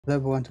Hello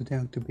everyone, today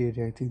I'm going to be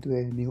reacting to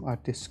a new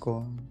artist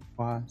called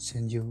Hua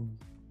Chenyu.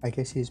 I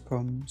guess he's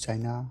from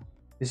China.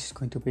 This is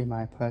going to be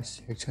my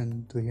first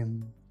reaction to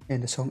him.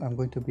 And the song I'm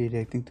going to be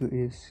reacting to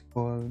is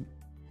called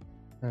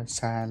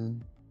Nasal.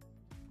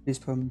 It's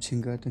from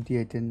Singer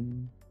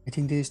 2018. I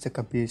think this is the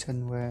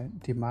compilation where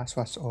the mask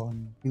was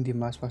on. I think the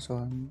mask was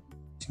on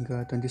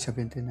Singer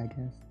 2017, I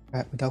guess.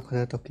 But without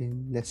further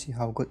talking, let's see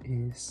how good it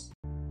is.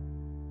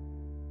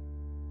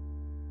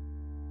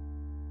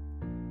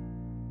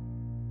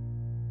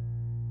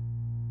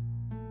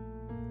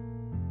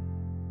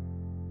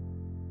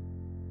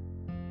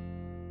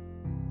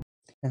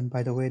 And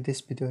by the way,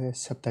 this video has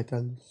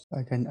subtitles, so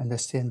I can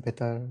understand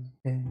better.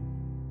 Okay.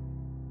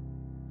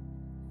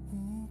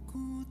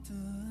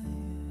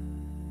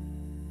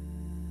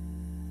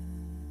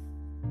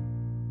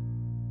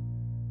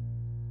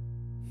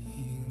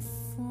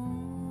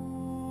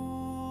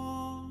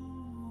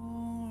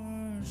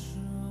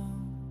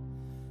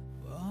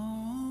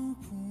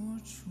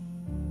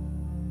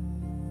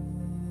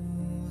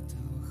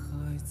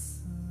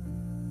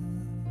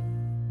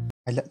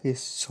 I like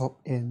this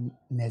soft and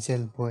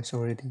nasal voice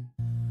already.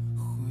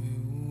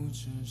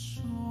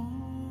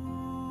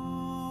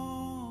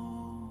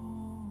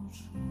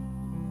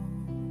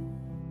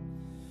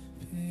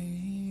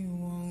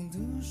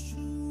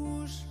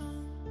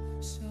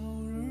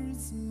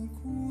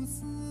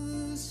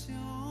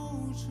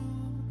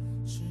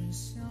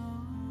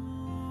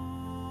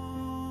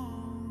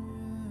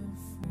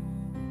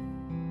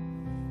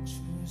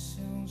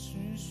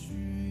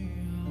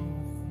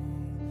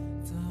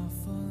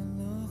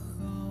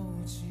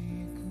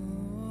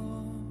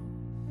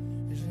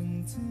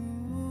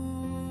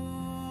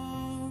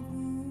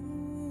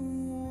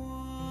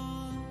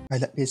 I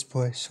like his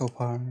voice so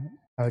far.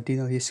 I already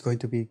know he's going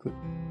to be good.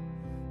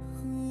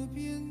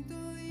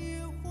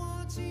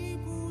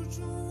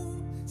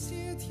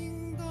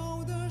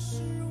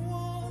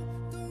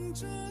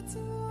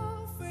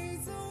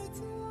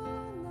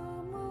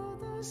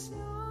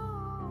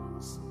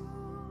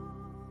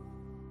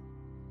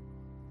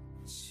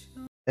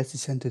 Let's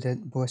listen to that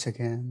voice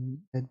again.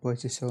 That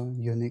voice is so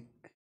unique.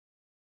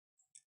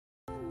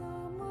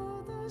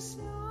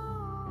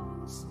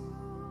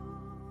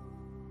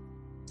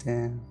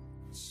 Damn.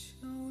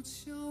 悄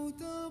悄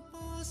地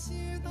把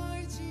鞋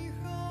带系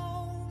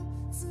好，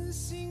自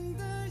信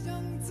的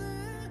样子，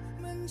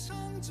漫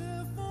长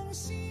着缝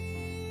隙，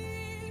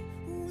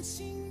无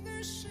情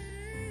的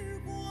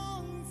时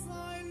光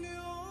在流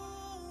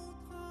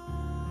淌。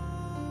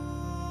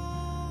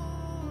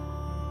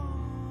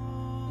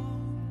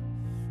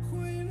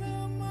回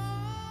了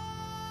吗？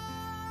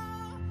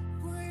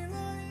回了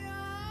呀。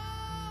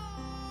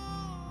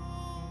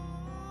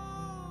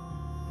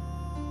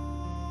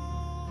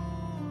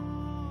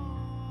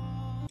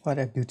What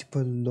a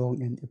beautiful,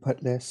 long and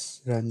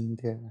effortless run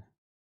there.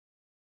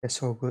 That's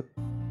so good.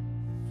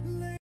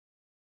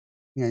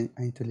 Yeah,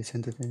 I need to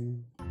listen to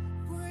them.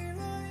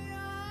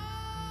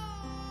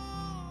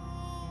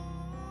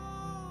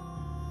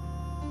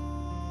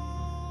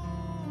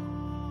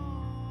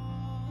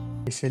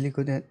 He's really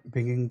good at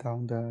bringing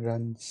down the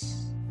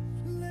runs.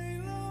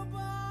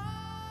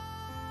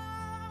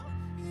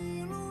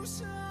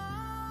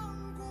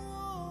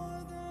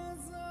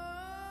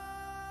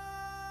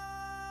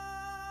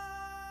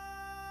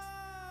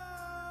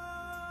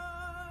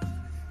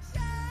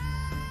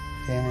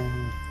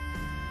 Damn.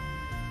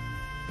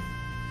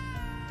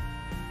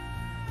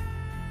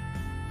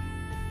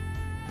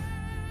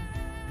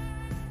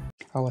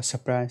 I was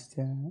surprised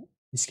that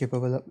he's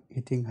capable of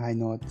hitting high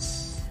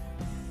notes.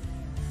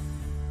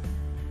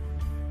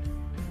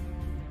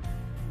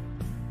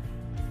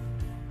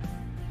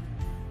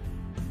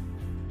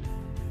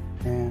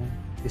 Yeah,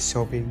 he's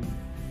sobbing.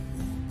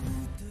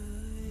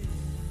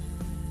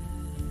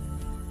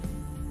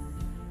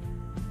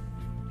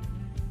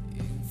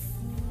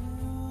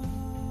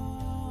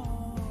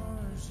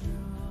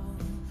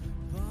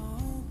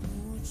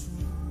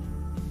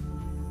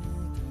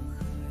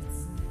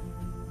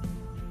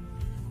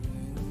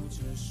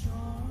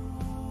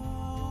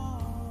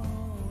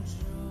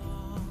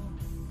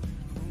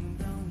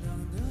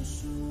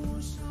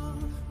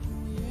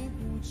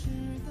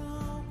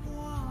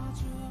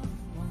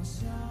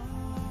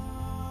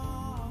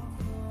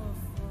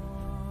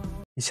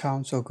 It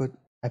sounds so good,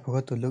 I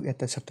forgot to look at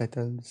the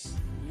subtitles.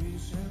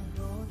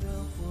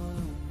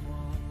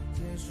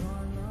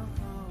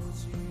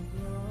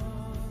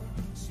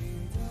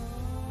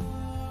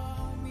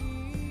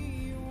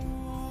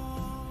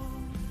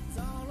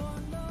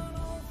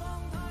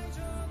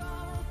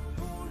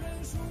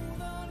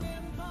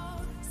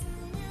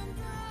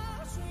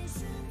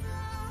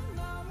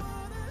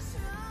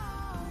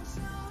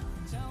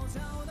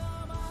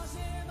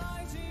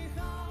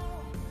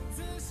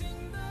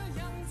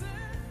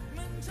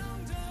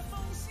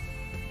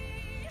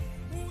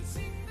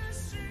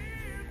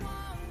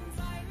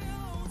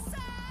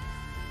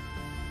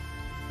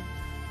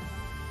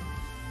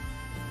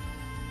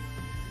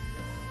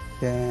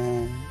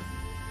 Then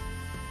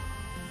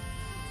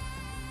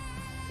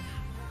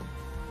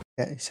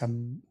there is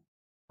some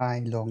high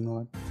long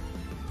note.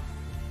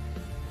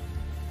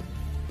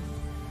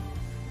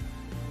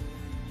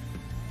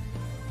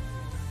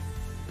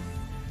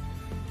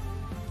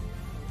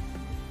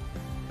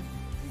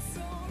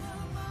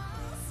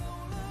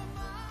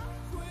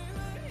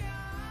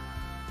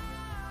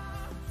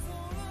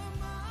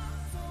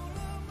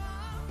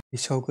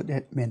 He's so good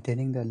at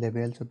maintaining the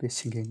levels of his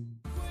singing.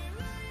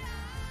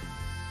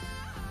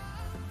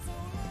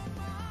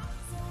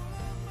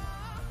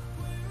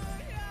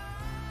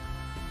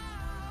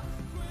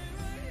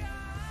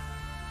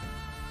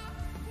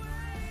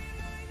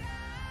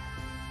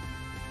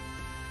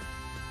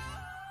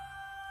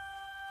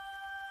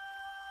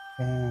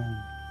 And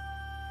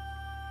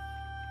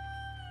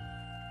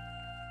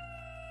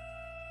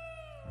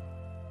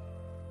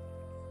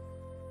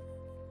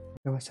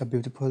that was a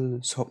beautiful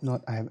soft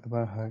note I have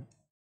ever heard.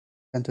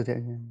 Listen to that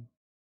again.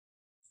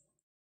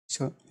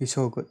 So he's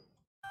so good.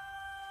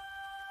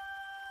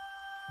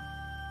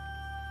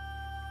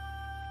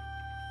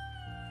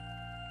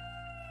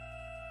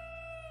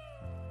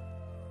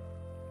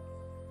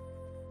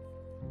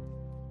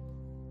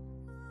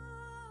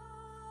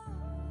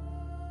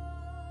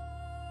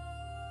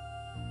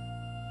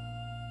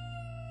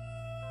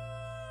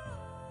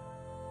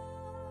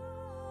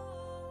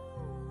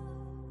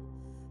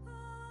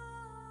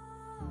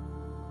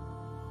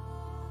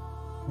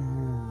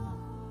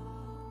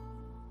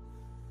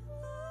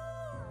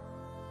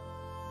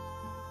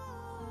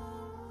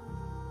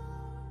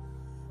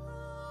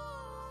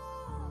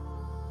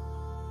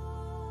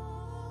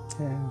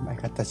 I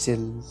got the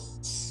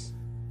chills.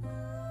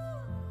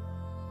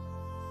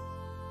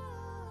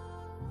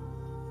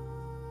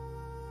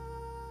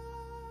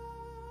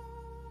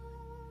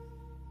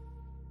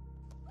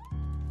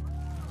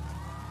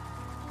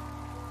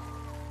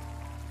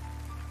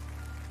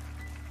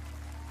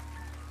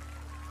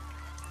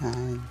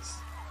 Nice.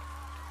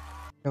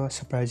 That was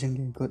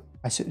surprisingly good.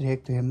 I should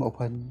react to him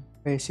open.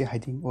 Where is he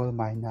hiding all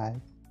my knife?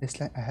 It's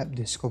like I have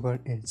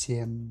discovered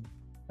LCM.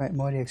 Right,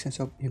 more reactions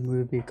of him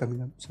will be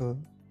coming up, so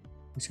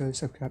make sure you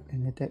subscribe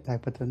and hit that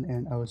like button,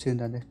 and I will see you in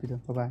the next video.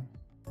 Bye bye.